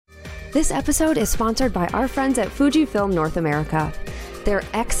This episode is sponsored by our friends at Fujifilm North America. Their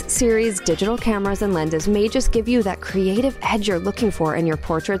X-Series digital cameras and lenses may just give you that creative edge you're looking for in your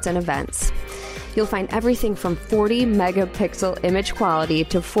portraits and events. You'll find everything from 40 megapixel image quality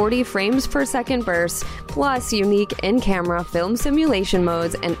to 40 frames per second bursts, plus unique in-camera film simulation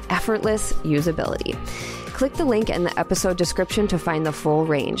modes and effortless usability. Click the link in the episode description to find the full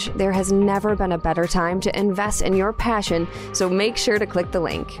range. There has never been a better time to invest in your passion, so make sure to click the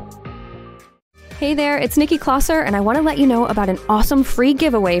link. Hey there, it's Nikki Klosser, and I want to let you know about an awesome free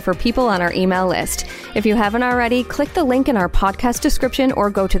giveaway for people on our email list. If you haven't already, click the link in our podcast description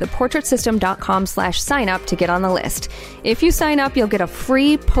or go to theportraitsystem.com/sign-up to get on the list. If you sign up, you'll get a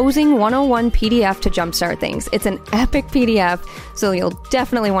free Posing 101 PDF to jumpstart things. It's an epic PDF, so you'll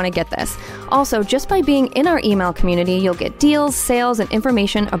definitely want to get this. Also, just by being in our email community, you'll get deals, sales, and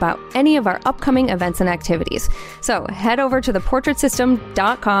information about any of our upcoming events and activities. So head over to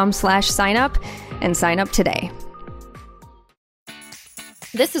theportraitsystem.com/sign-up and sign up today.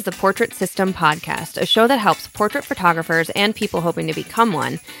 This is the Portrait System Podcast, a show that helps portrait photographers and people hoping to become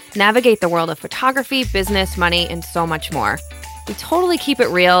one navigate the world of photography, business, money, and so much more. We totally keep it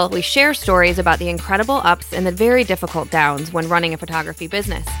real. We share stories about the incredible ups and the very difficult downs when running a photography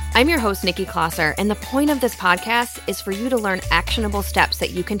business. I'm your host, Nikki Klosser, and the point of this podcast is for you to learn actionable steps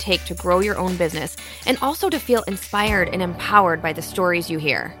that you can take to grow your own business and also to feel inspired and empowered by the stories you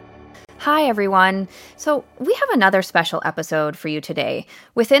hear. Hi, everyone. So we have another special episode for you today.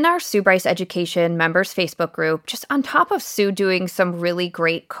 Within our Sue Bryce Education members Facebook group, just on top of Sue doing some really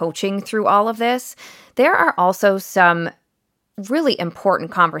great coaching through all of this, there are also some really important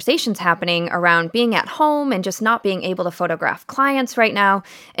conversations happening around being at home and just not being able to photograph clients right now.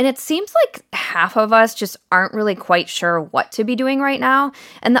 And it seems like half of us just aren't really quite sure what to be doing right now.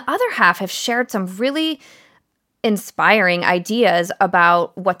 And the other half have shared some really inspiring ideas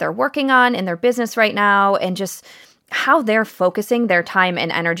about what they're working on in their business right now and just how they're focusing their time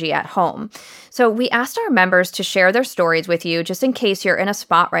and energy at home. So we asked our members to share their stories with you just in case you're in a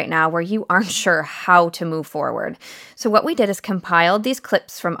spot right now where you aren't sure how to move forward. So what we did is compiled these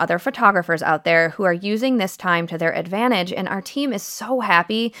clips from other photographers out there who are using this time to their advantage, and our team is so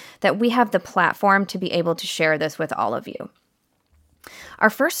happy that we have the platform to be able to share this with all of you. Our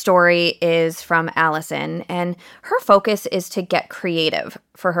first story is from Allison, and her focus is to get creative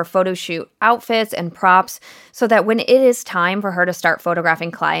for her photo shoot outfits and props so that when it is time for her to start photographing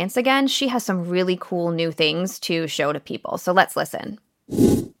clients again, she has some really cool new things to show to people. So let's listen.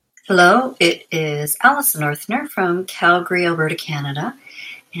 Hello, it is Allison Northner from Calgary, Alberta, Canada,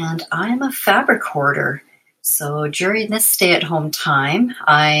 and I'm a fabric hoarder. So during this stay-at-home time,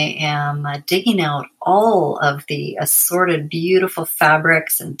 I am digging out all of the assorted beautiful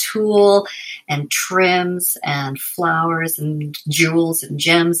fabrics and tulle and trims and flowers and jewels and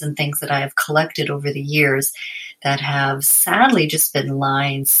gems and things that I have collected over the years that have sadly just been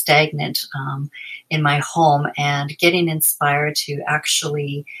lying stagnant in my home, and getting inspired to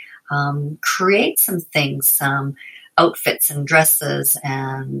actually create some things, some outfits and dresses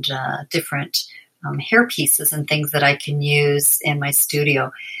and different hair pieces and things that I can use in my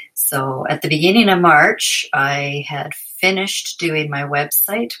studio. So at the beginning of March, I had finished doing my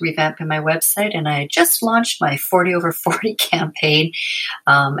website, revamping my website, and I just launched my 40 over 40 campaign.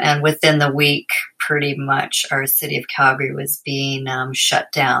 And within the week, pretty much our city of Calgary was being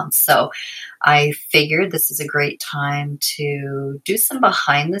shut down. So I figured this is a great time to do some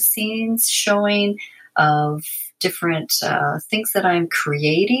behind the scenes showing of different things that I'm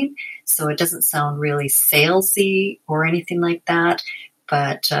creating. So it doesn't sound really salesy or anything like that,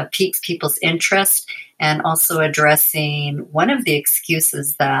 but piques people's interest, and also addressing one of the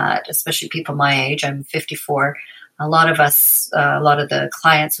excuses that, especially people my age, I'm 54, a lot of the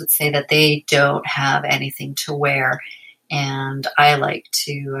clients would say that they don't have anything to wear. And I like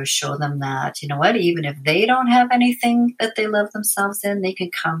to show them that, you know what, even if they don't have anything that they love themselves in, they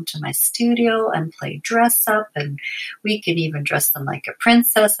can come to my studio and play dress up, and we can even dress them like a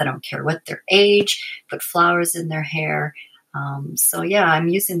princess. I don't care what their age, put flowers in their hair. So yeah, I'm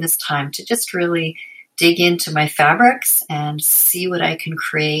using this time to just really dig into my fabrics and see what I can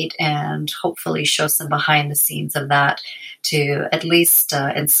create, and hopefully show some behind the scenes of that to at least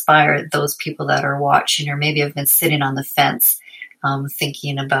inspire those people that are watching or maybe have been sitting on the fence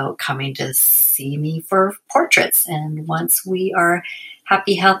thinking about coming to see me for portraits. And once we are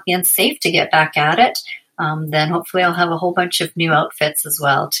happy, healthy, and safe to get back at it, then hopefully I'll have a whole bunch of new outfits as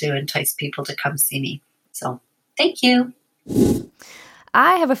well to entice people to come see me. So thank you.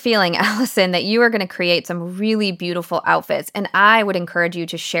 I have a feeling, Allison, that you are going to create some really beautiful outfits, and I would encourage you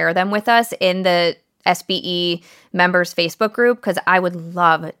to share them with us in the SBE members Facebook group because I would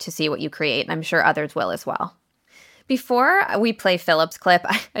love to see what you create, and I'm sure others will as well. Before we play Philip's clip,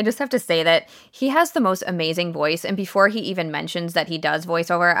 I just have to say that he has the most amazing voice. And before he even mentions that he does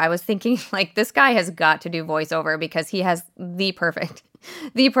voiceover, I was thinking, like, this guy has got to do voiceover because he has the perfect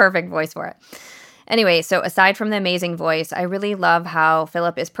voice for it. Anyway, so aside from the amazing voice, I really love how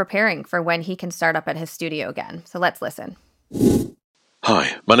Philip is preparing for when he can start up at his studio again. So let's listen.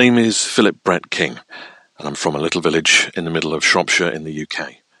 Hi, my name is Philip Brett King, and I'm from a little village in the middle of Shropshire in the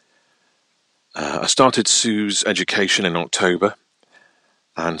UK. I started Sue's education in October,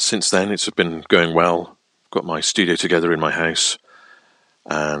 and since then it's been going well. Got my studio together in my house,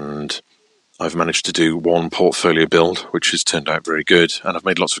 and I've managed to do one portfolio build, which has turned out very good, and I've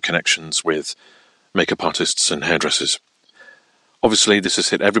made lots of connections with makeup artists and hairdressers. Obviously, this has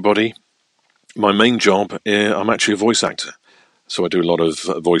hit everybody. My main job, I'm actually a voice actor, so I do a lot of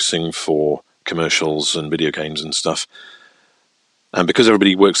voicing for commercials and video games and stuff. And because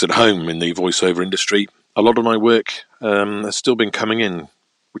everybody works at home in the voiceover industry, a lot of my work has still been coming in,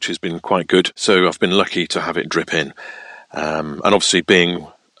 which has been quite good. So I've been lucky to have it drip in. And obviously being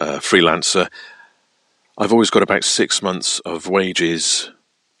a freelancer, I've always got about 6 months of wages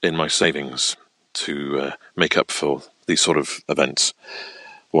in my savings to make up for these sort of events.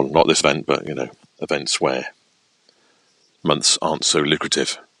 Well, not this event, but, events where months aren't so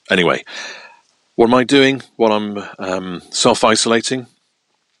lucrative. Anyway, what am I doing while I'm self-isolating?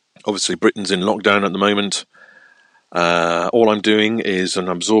 Obviously, Britain's in lockdown at the moment. All I'm doing is I'm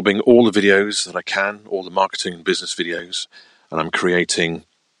absorbing all the videos that I can, all the marketing and business videos, and I'm creating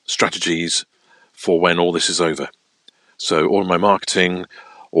strategies for when all this is over. So all of my marketing,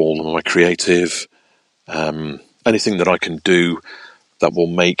 all of my creative, anything that I can do that will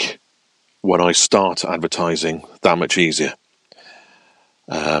make when I start advertising that much easier.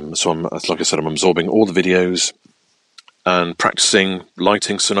 So like I said, I'm absorbing all the videos and practicing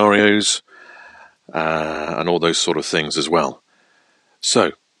lighting scenarios and all those sort of things as well.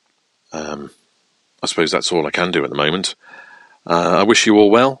 So I suppose that's all I can do at the moment. I wish you all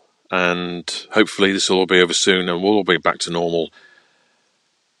well, and hopefully this will all be over soon and we'll all be back to normal,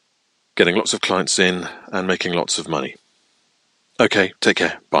 getting lots of clients in and making lots of money. Okay, take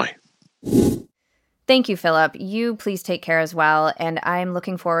care. Bye. Thank you, Philip. You please take care as well. And I'm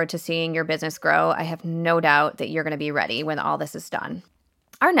looking forward to seeing your business grow. I have no doubt that you're going to be ready when all this is done.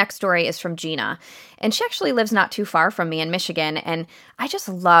 Our next story is from Gina, and she actually lives not too far from me in Michigan. And I just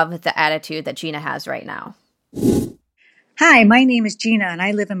love the attitude that Gina has right now. Hi, my name is Gina, and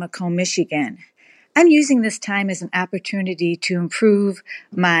I live in Macomb, Michigan. I'm using this time as an opportunity to improve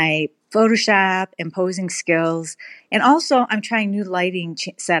my Photoshop and posing skills. And also, I'm trying new lighting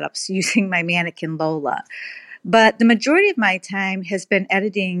setups using my mannequin Lola. But the majority of my time has been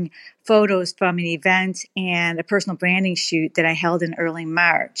editing photos from an event and a personal branding shoot that I held in early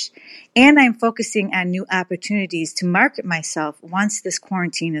March. And I'm focusing on new opportunities to market myself once this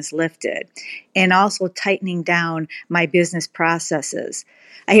quarantine is lifted, and also tightening down my business processes.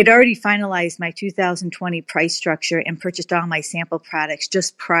 I had already finalized my 2020 price structure and purchased all my sample products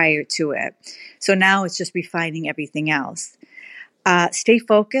just prior to it. So now it's just refining everything else. Stay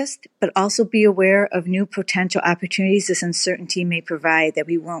focused, but also be aware of new potential opportunities this uncertainty may provide that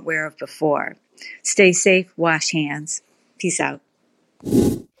we weren't aware of before. Stay safe, wash hands. Peace out.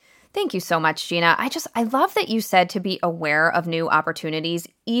 Thank you so much, Gina. I love that you said to be aware of new opportunities,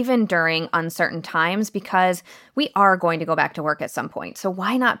 even during uncertain times, because we are going to go back to work at some point. So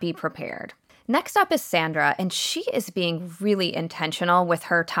why not be prepared? Next up is Sandra, and she is being really intentional with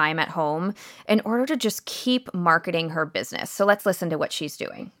her time at home in order to just keep marketing her business. So let's listen to what she's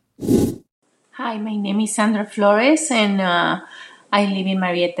doing. Hi, my name is Sandra Flores, and I live in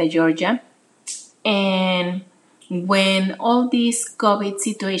Marietta, Georgia. And when all this COVID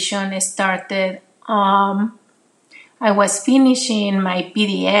situation started, I was finishing my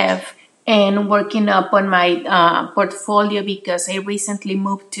PDF and working up on my portfolio because I recently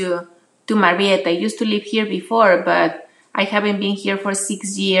moved to Marietta. I used to live here before, but I haven't been here for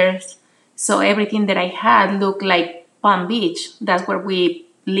 6 years. So everything that I had looked like Palm Beach. That's where we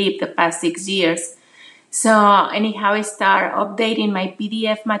lived the past 6 years. So anyhow, I start updating my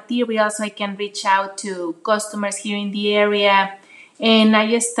PDF material so I can reach out to customers here in the area. And I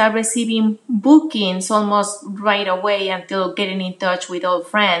just start receiving bookings almost right away until getting in touch with old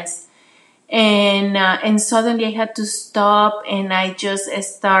friends. And suddenly I had to stop, and I just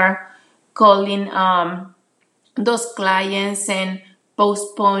start calling those clients and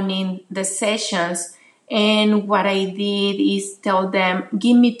postponing the sessions. And what I did is tell them,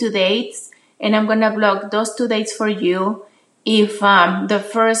 give me 2 dates, and I'm going to block those 2 dates for you. if the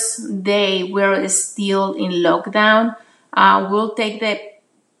first day we're still in lockdown, we'll take the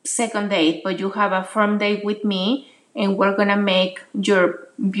second date, but you have a firm date with me, and we're gonna make your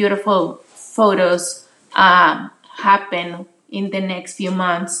beautiful photos happen in the next few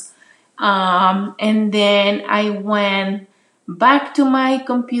months. And then I went back to my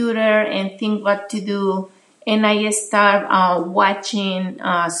computer and think what to do, and I start watching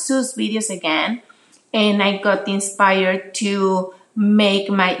Sue's videos again, and I got inspired to make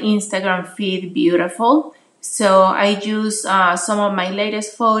my Instagram feed beautiful. So I use some of my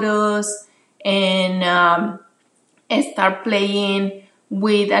latest photos and start playing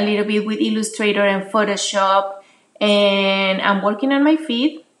with a little bit with Illustrator and Photoshop, and I'm working on my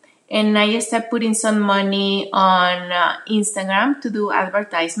feed. And I start putting some money on Instagram to do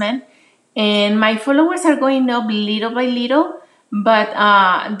advertisement, and my followers are going up little by little, but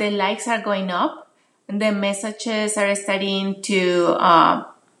the likes are going up. The messages are starting to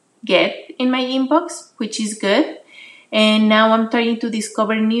get in my inbox, which is good. And now I'm trying to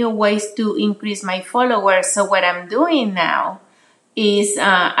discover new ways to increase my followers. So what I'm doing now is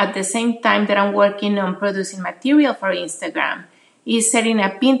at the same time that I'm working on producing material for Instagram, is setting a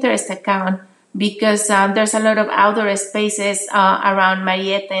Pinterest account, because there's a lot of outdoor spaces around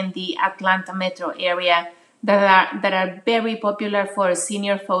Marietta and the Atlanta metro area that are very popular for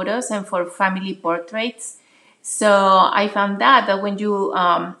senior photos and for family portraits. So I found that when you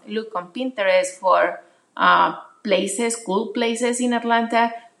look on Pinterest for places, cool places in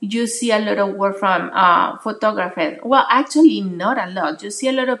Atlanta, you see a lot of work from photographers. Well, actually, not a lot. You see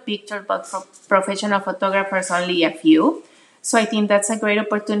a lot of pictures, but for professional photographers, only a few. So I think that's a great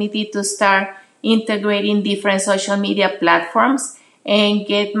opportunity to start integrating different social media platforms and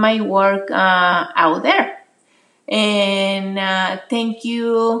get my work out there. And thank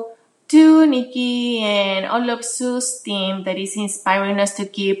you to Nikki and all of Sue's team that is inspiring us to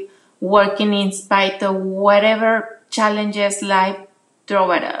keep working in spite of whatever challenges life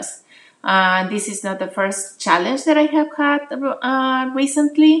throw at us. This is not the first challenge that I have had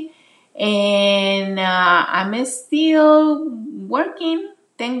recently, and I'm still working,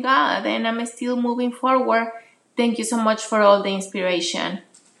 thank God, and I'm still moving forward. Thank you so much for all the inspiration.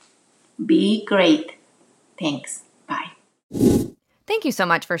 Be great. Thanks. Bye. Thank you so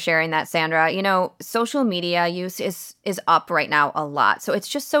much for sharing that, Sandra. You know, social media use is up right now a lot. So it's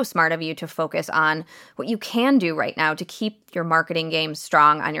just so smart of you to focus on what you can do right now to keep your marketing game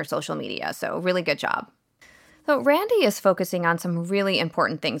strong on your social media. So really good job. So Randy is focusing on some really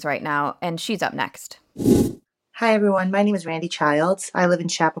important things right now, and she's up next. Hi, everyone. My name is Randy Childs. I live in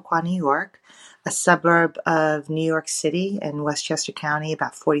Chappaqua, New York, a suburb of New York City in Westchester County,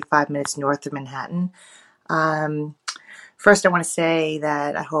 about 45 minutes north of Manhattan. First, I want to say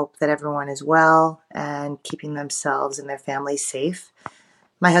that I hope that everyone is well and keeping themselves and their families safe.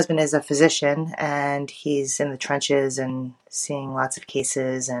 My husband is a physician, and he's in the trenches and seeing lots of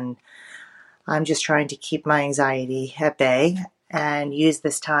cases, and I'm just trying to keep my anxiety at bay and use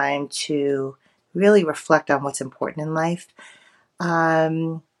this time to really reflect on what's important in life.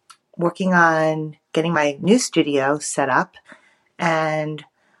 Working on getting my new studio set up and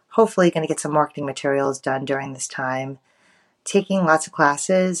hopefully going to get some marketing materials done during this time. Taking lots of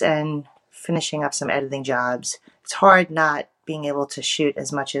classes and finishing up some editing jobs. It's hard not being able to shoot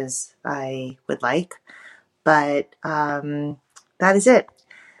as much as I would like, but that is it.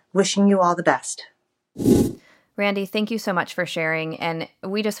 Wishing you all the best. Randy, thank you so much for sharing. And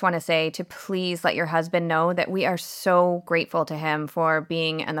we just want to say to please let your husband know that we are so grateful to him for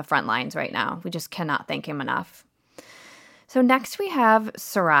being in the front lines right now. We just cannot thank him enough. So next we have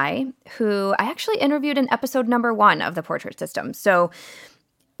Sarai, who I actually interviewed in episode number 1 of the Portrait System. So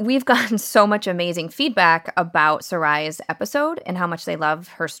we've gotten so much amazing feedback about Sarai's episode and how much they love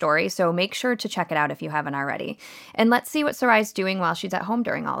her story. So make sure to check it out if you haven't already. And let's see what Sarai's doing while she's at home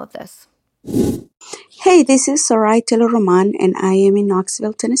during all of this. Hey, this is Sarai Taylor Roman, and I am in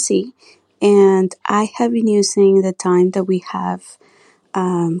Knoxville, Tennessee. And I have been using the time that we have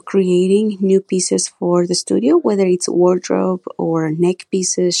creating new pieces for the studio, whether it's wardrobe or neck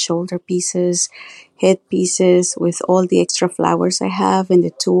pieces, shoulder pieces, head pieces, with all the extra flowers I have and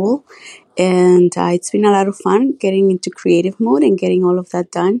the tool. And it's been a lot of fun getting into creative mode and getting all of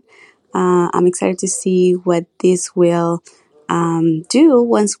that done. I'm excited to see what this will do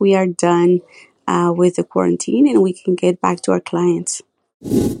once we are done with the quarantine and we can get back to our clients.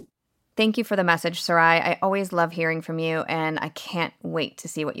 Thank you for the message, Sarai. I always love hearing from you, and I can't wait to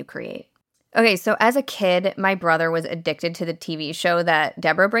see what you create. Okay, so as a kid, my brother was addicted to the TV show that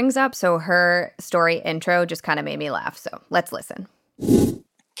Deborah brings up, so her story intro just kind of made me laugh. So let's listen.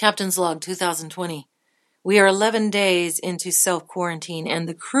 Captain's Log 2020. We are 11 days into self-quarantine, and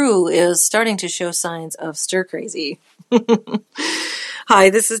the crew is starting to show signs of stir-crazy. Hi,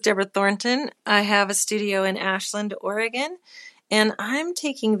 this is Deborah Thornton. I have a studio in Ashland, Oregon, and I'm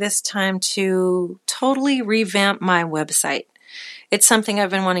taking this time to totally revamp my website. It's something I've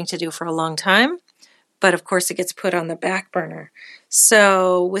been wanting to do for a long time, but of course it gets put on the back burner.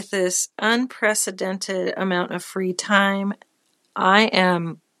 So with this unprecedented amount of free time, I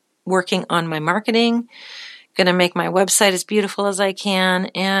am working on my marketing, going to make my website as beautiful as I can,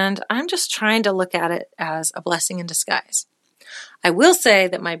 and I'm just trying to look at it as a blessing in disguise. I will say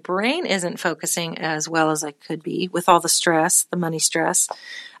that my brain isn't focusing as well as I could be with all the stress, the money stress,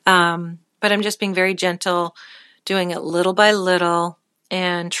 but I'm just being very gentle, doing it little by little,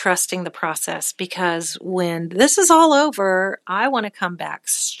 and trusting the process, because when this is all over, I want to come back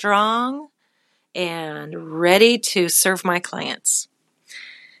strong and ready to serve my clients.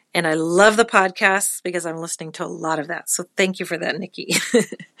 And I love the podcasts because I'm listening to a lot of that. So thank you for that, Nikki.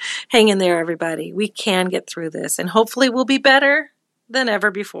 Hang in there, everybody. We can get through this, and hopefully we'll be better than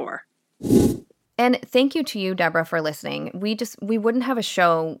ever before. And thank you to you, Deborah, for listening. We wouldn't have a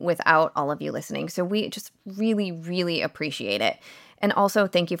show without all of you listening. So we just really, really appreciate it. And also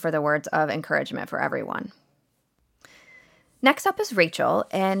thank you for the words of encouragement for everyone. Next up is Rachel,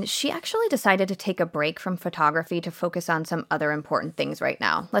 and she actually decided to take a break from photography to focus on some other important things right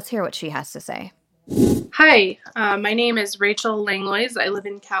now. Let's hear what she has to say. Hi, my name is Rachel Langlois. I live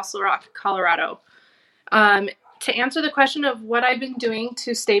in Castle Rock, Colorado. To answer the question of what I've been doing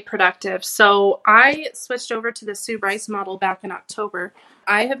to stay productive, so I switched over to the Sue Bryce model back in October.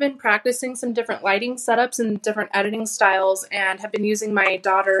 I have been practicing some different lighting setups and different editing styles, and have been using my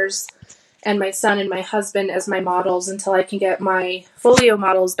daughters and my son and my husband as my models until I can get my folio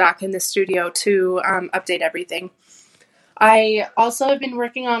models back in the studio to update everything. I also have been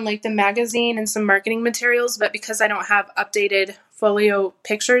working on like the magazine and some marketing materials, but because I don't have updated folio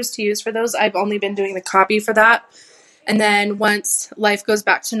pictures to use for those, I've only been doing the copy for that. And then once life goes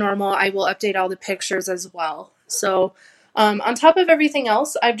back to normal, I will update all the pictures as well. So on top of everything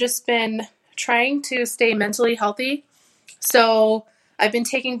else, I've just been trying to stay mentally healthy. So I've been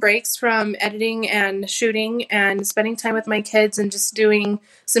taking breaks from editing and shooting and spending time with my kids and just doing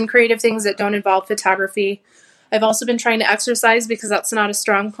some creative things that don't involve photography. I've also been trying to exercise because that's not a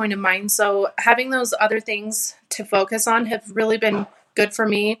strong point of mine. So having those other things to focus on have really been good for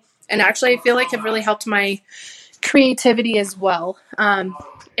me. And actually, I feel like have really helped my creativity as well.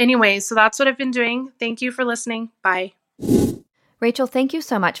 Anyway, so that's what I've been doing. Thank you for listening. Bye. Rachel, thank you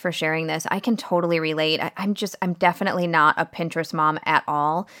so much for sharing this. I can totally relate. I'm definitely not a Pinterest mom at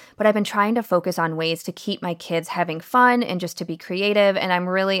all, but I've been trying to focus on ways to keep my kids having fun and just to be creative, and I'm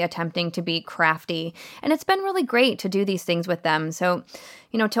really attempting to be crafty, and it's been really great to do these things with them. So,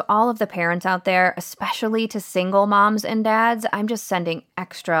 to all of the parents out there, especially to single moms and dads, I'm just sending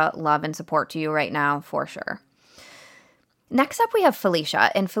extra love and support to you right now for sure. Next up, we have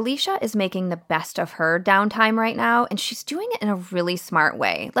Felicia, and Felicia is making the best of her downtime right now, and she's doing it in a really smart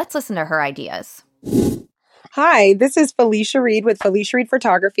way. Let's listen to her ideas. Hi, this is Felicia Reed with Felicia Reed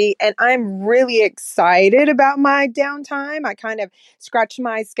Photography, and I'm really excited about my downtime. I kind of scratched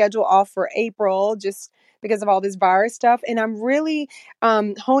my schedule off for April just because of all this virus stuff, and I'm really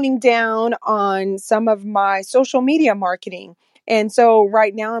honing down on some of my social media marketing. And so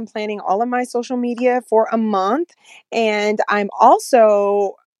right now I'm planning all of my social media for a month, and I'm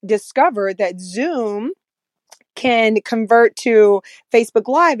also discovered that Zoom can convert to Facebook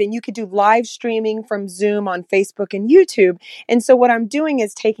Live, and you could do live streaming from Zoom on Facebook and YouTube. And so what I'm doing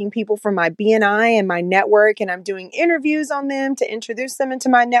is taking people from my BNI and my network, and I'm doing interviews on them to introduce them into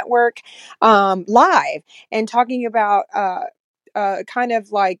my network live, and talking about kind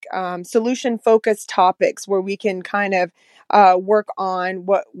of like solution focused topics where we can kind of work on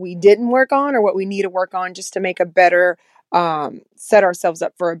what we didn't work on or what we need to work on just to make a better set ourselves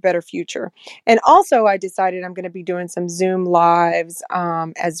up for a better future. And also I decided I'm going to be doing some Zoom lives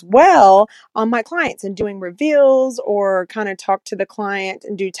as well on my clients and doing reveals or kind of talk to the client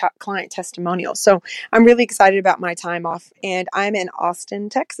and do client testimonials. So I'm really excited about my time off, and I'm in Austin,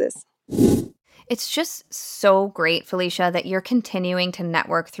 Texas. It's just so great, Felicia, that you're continuing to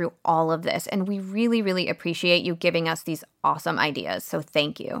network through all of this. And we really, really appreciate you giving us these awesome ideas. So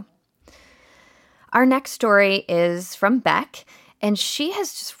thank you. Our next story is from Beck, and she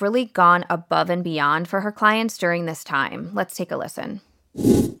has just really gone above and beyond for her clients during this time. Let's take a listen.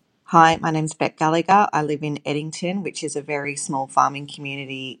 Hi, my name's Beck Gallagher. I live in Eddington, which is a very small farming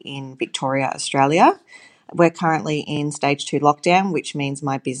community in Victoria, Australia. We're currently in stage 2 lockdown, which means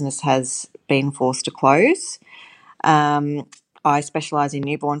my business has been forced to close. I specialise in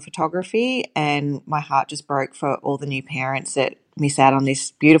newborn photography, and my heart just broke for all the new parents that miss out on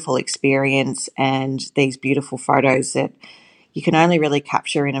this beautiful experience and these beautiful photos that you can only really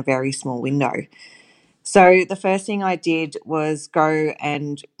capture in a very small window. So the first thing I did was go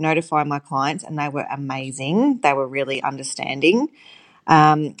and notify my clients, and they were amazing. They were really understanding.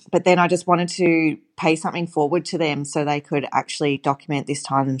 But then I just wanted to pay something forward to them so they could actually document this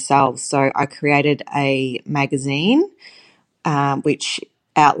time themselves. So I created a magazine which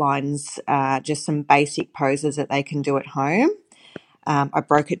outlines just some basic poses that they can do at home. I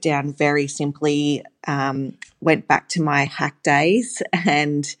broke it down very simply, went back to my hack days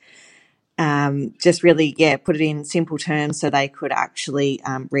and just really, put it in simple terms so they could actually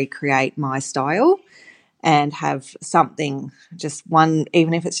recreate my style and have something, just one,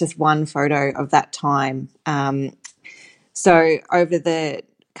 even if it's just one photo of that time. So over the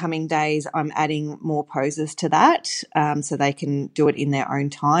coming days, I'm adding more poses to that so they can do it in their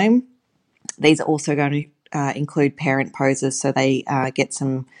own time. These are also going to include parent poses so they get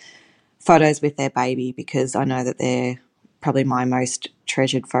some photos with their baby, because I know that they're probably my most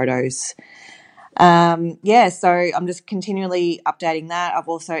treasured photos. So I'm just continually updating that. I've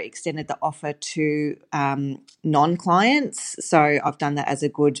also extended the offer to non-clients. So I've done that as a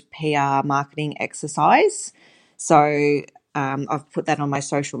good PR marketing exercise. So I've put that on my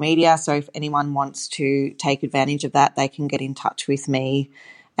social media. So if anyone wants to take advantage of that, they can get in touch with me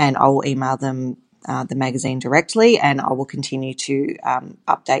and I will email them the magazine directly, and I will continue to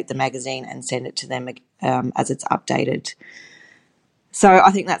update the magazine and send it to them as it's updated. So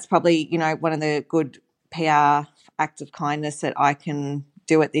I think that's probably, one of the good PR acts of kindness that I can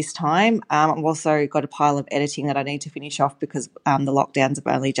do at this time. I've also got a pile of editing that I need to finish off because the lockdowns have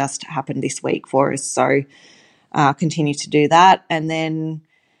only just happened this week for us. So continue to do that. And then,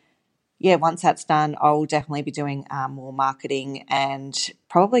 once that's done, I'll definitely be doing more marketing and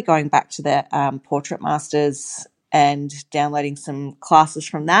probably going back to the Portrait Masters and downloading some classes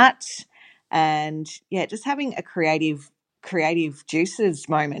from that. And, just having a creative juices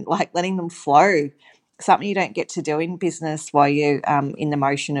moment, like letting them flow, something you don't get to do in business while you're in the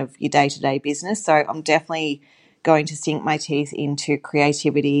motion of your day-to-day business. So I'm definitely going to sink my teeth into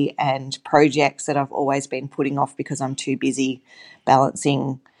creativity and projects that I've always been putting off because I'm too busy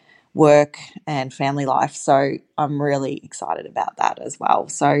balancing work and family life. So I'm really excited about that as well.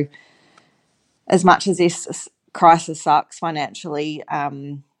 So as much as this crisis sucks financially,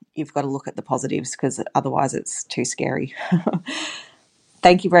 you've got to look at the positives because otherwise it's too scary.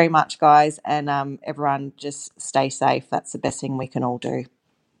 Thank you very much, guys, and everyone just stay safe. That's the best thing we can all do.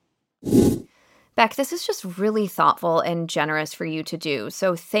 Beck, this is just really thoughtful and generous for you to do.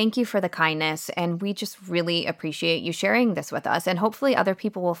 So thank you for the kindness, and we just really appreciate you sharing this with us, and hopefully other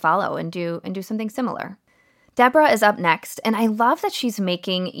people will follow and do something similar. Deborah is up next, and I love that she's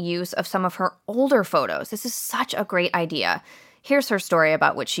making use of some of her older photos. This is such a great idea. Here's her story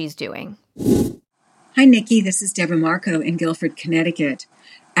about what she's doing. Hi, Nikki. This is Deborah Marco in Guilford, Connecticut.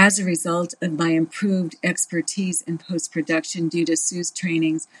 As a result of my improved expertise in post-production due to Sue's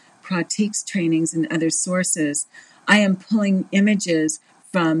trainings, Pratik's trainings, and other sources, I am pulling images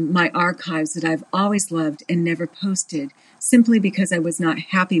from my archives that I've always loved and never posted, simply because I was not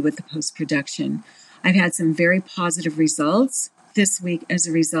happy with the post-production. I've had some very positive results this week as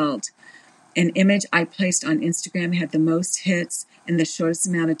a result. An image I placed on Instagram had the most hits in the shortest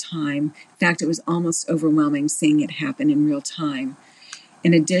amount of time. In fact, it was almost overwhelming seeing it happen in real time.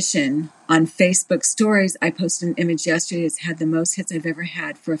 In addition, on Facebook stories, I posted an image yesterday that's had the most hits I've ever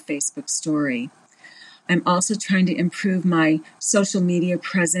had for a Facebook story. I'm also trying to improve my social media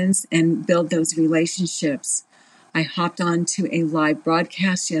presence and build those relationships. I hopped on to a live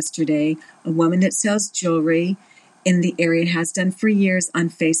broadcast yesterday. A woman that sells jewelry in the area, has done for years on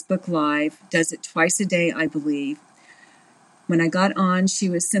Facebook Live, does it twice a day, I believe. When I got on, she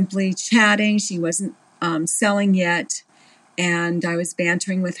was simply chatting. She wasn't selling yet. And I was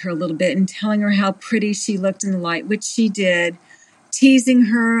bantering with her a little bit and telling her how pretty she looked in the light, which she did, teasing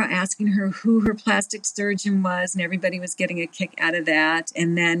her, asking her who her plastic surgeon was, and everybody was getting a kick out of that.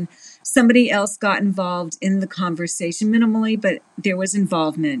 And then somebody else got involved in the conversation, minimally, but there was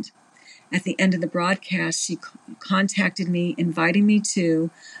involvement. At the end of the broadcast, she contacted me, inviting me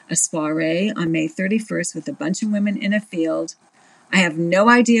to a soiree on May 31st with a bunch of women in a field. I have no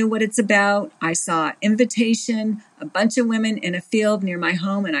idea what it's about. I saw an invitation, a bunch of women in a field near my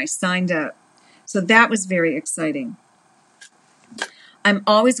home, and I signed up. So that was very exciting. I'm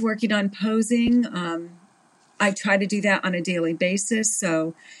always working on posing. I try to do that on a daily basis.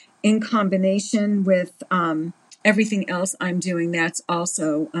 So in combination with everything else I'm doing, that's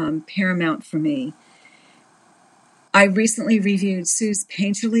also paramount for me. I recently reviewed Sue's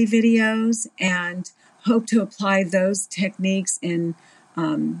Painterly videos and hope to apply those techniques in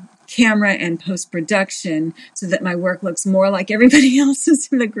camera and post-production so that my work looks more like everybody else's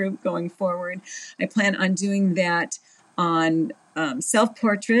in the group going forward. I plan on doing that on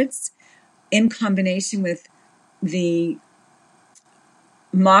self-portraits in combination with the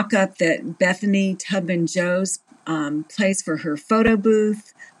mock-up that Bethany Tubman Joes plays for her photo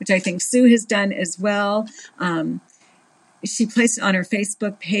booth, which I think Sue has done as well. She placed it on her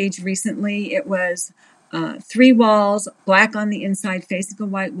Facebook page recently. It was 3 walls, black on the inside, facing a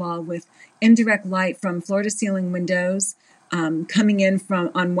white wall with indirect light from floor-to-ceiling windows coming in from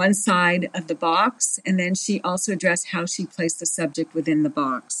on one side of the box. And then she also addressed how she placed the subject within the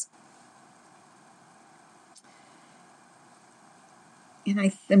box.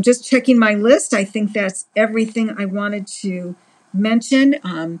 And I'm just checking my list. I think that's everything I wanted to mention.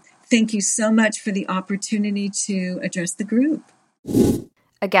 Thank you so much for the opportunity to address the group.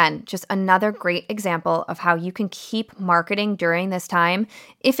 Again, just another great example of how you can keep marketing during this time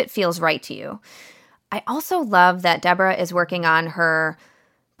if it feels right to you. I also love that Deborah is working on her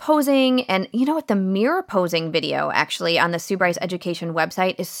posing, and you know what, the mirror posing video actually on the Sue Bryce Education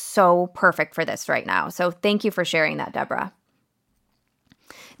website is so perfect for this right now. So thank you for sharing that, Deborah.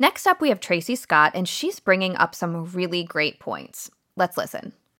 Next up, we have Tracy Scott, and she's bringing up some really great points. Let's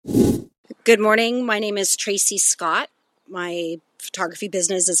listen. Good morning. My name is Tracy Scott. My photography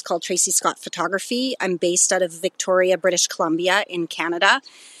business is called Tracy Scott Photography. I'm based out of Victoria, British Columbia in Canada.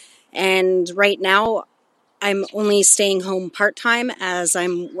 And right now, I'm only staying home part-time as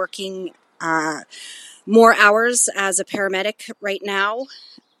I'm working more hours as a paramedic right now.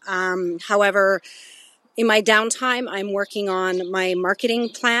 However, in my downtime, I'm working on my marketing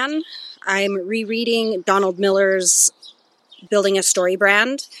plan. I'm rereading Donald Miller's Building a Story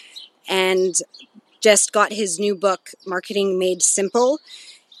Brand and just got his new book, Marketing Made Simple.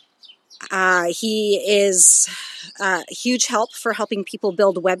 He is a huge help for helping people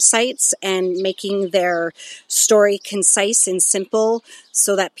build websites and making their story concise and simple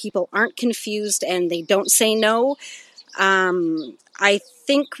so that people aren't confused and they don't say no. I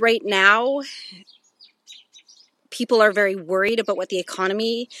think right now, people are very worried about what the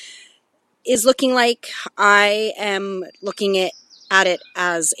economy is looking like. I am looking at it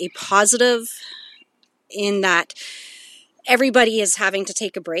as a positive in that everybody is having to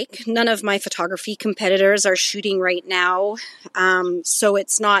take a break. None of my photography competitors are shooting right now. So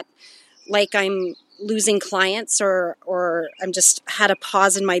it's not like I'm losing clients or I'm just had a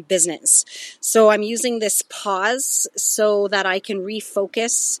pause in my business. So I'm using this pause so that I can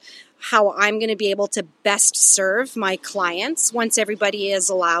refocus how I'm going to be able to best serve my clients once everybody is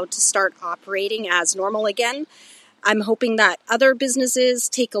allowed to start operating as normal again. I'm hoping that other businesses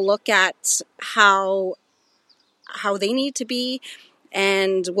take a look at how they need to be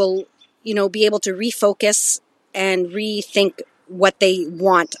and will, be able to refocus and rethink what they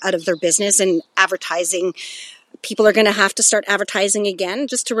want out of their business and advertising. People are going to have to start advertising again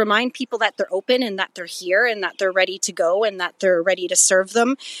just to remind people that they're open and that they're here and that they're ready to go and that they're ready to serve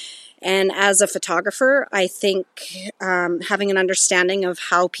them. And as a photographer, I think having an understanding of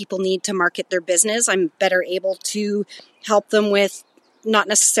how people need to market their business, I'm better able to help them with not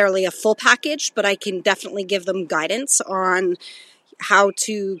necessarily a full package, but I can definitely give them guidance on how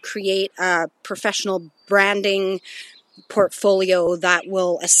to create a professional branding portfolio that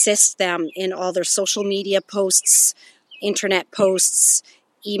will assist them in all their social media posts, internet posts,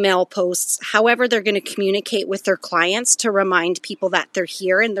 email posts, however they're going to communicate with their clients to remind people that they're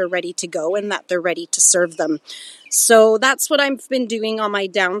here and they're ready to go and that they're ready to serve them. So that's what I've been doing on my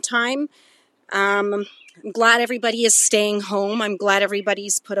downtime. I'm glad everybody is staying home. I'm glad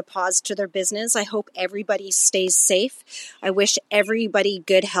everybody's put a pause to their business. I hope everybody stays safe. I wish everybody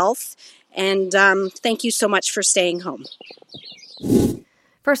good health. And thank you so much for staying home.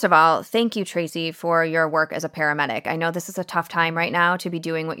 First of all, thank you, Tracy, for your work as a paramedic. I know this is a tough time right now to be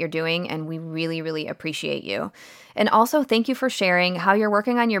doing what you're doing, and we really, really appreciate you. And also, thank you for sharing how you're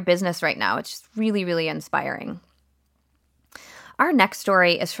working on your business right now. It's just really, really inspiring. Our next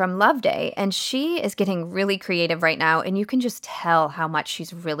story is from Loveday, and she is getting really creative right now, and you can just tell how much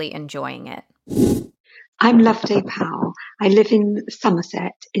she's really enjoying it. I'm Loveday Powell. I live in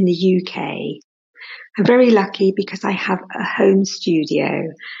Somerset in the UK. I'm very lucky because I have a home studio.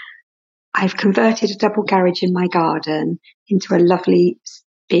 I've converted a double garage in my garden into a lovely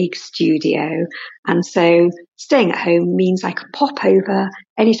big studio. And so staying at home means I can pop over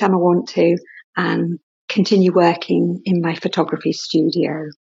anytime I want to and continue working in my photography studio.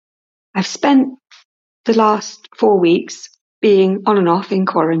 I've spent the last 4 weeks being on and off in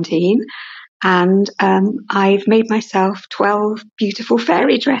quarantine. And I've made myself 12 beautiful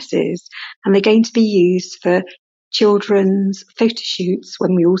fairy dresses, and they're going to be used for children's photo shoots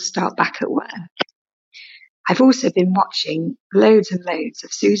when we all start back at work. I've also been watching loads and loads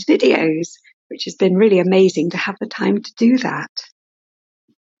of Sue's videos, which has been really amazing to have the time to do that.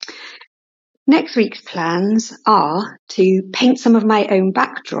 Next week's plans are to paint some of my own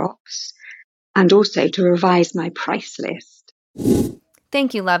backdrops and also to revise my price list.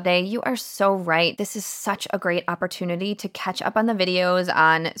 Thank you, Loveday. You are so right. This is such a great opportunity to catch up on the videos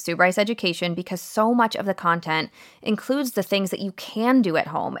on Sue Bryce Education, because so much of the content includes the things that you can do at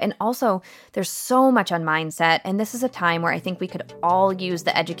home. And also, there's so much on mindset. And this is a time where I think we could all use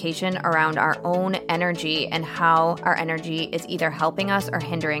the education around our own energy and how our energy is either helping us or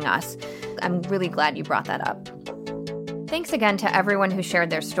hindering us. I'm really glad you brought that up. Thanks again to everyone who shared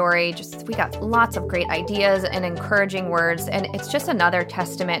their story. We got lots of great ideas and encouraging words, and it's just another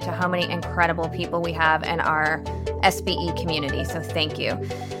testament to how many incredible people we have in our SBE community, so thank you.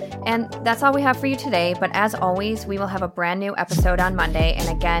 And that's all we have for you today, but as always, we will have a brand new episode on Monday, and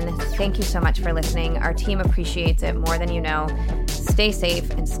again, thank you so much for listening. Our team appreciates it more than you know. Stay safe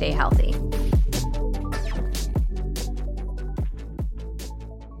and stay healthy.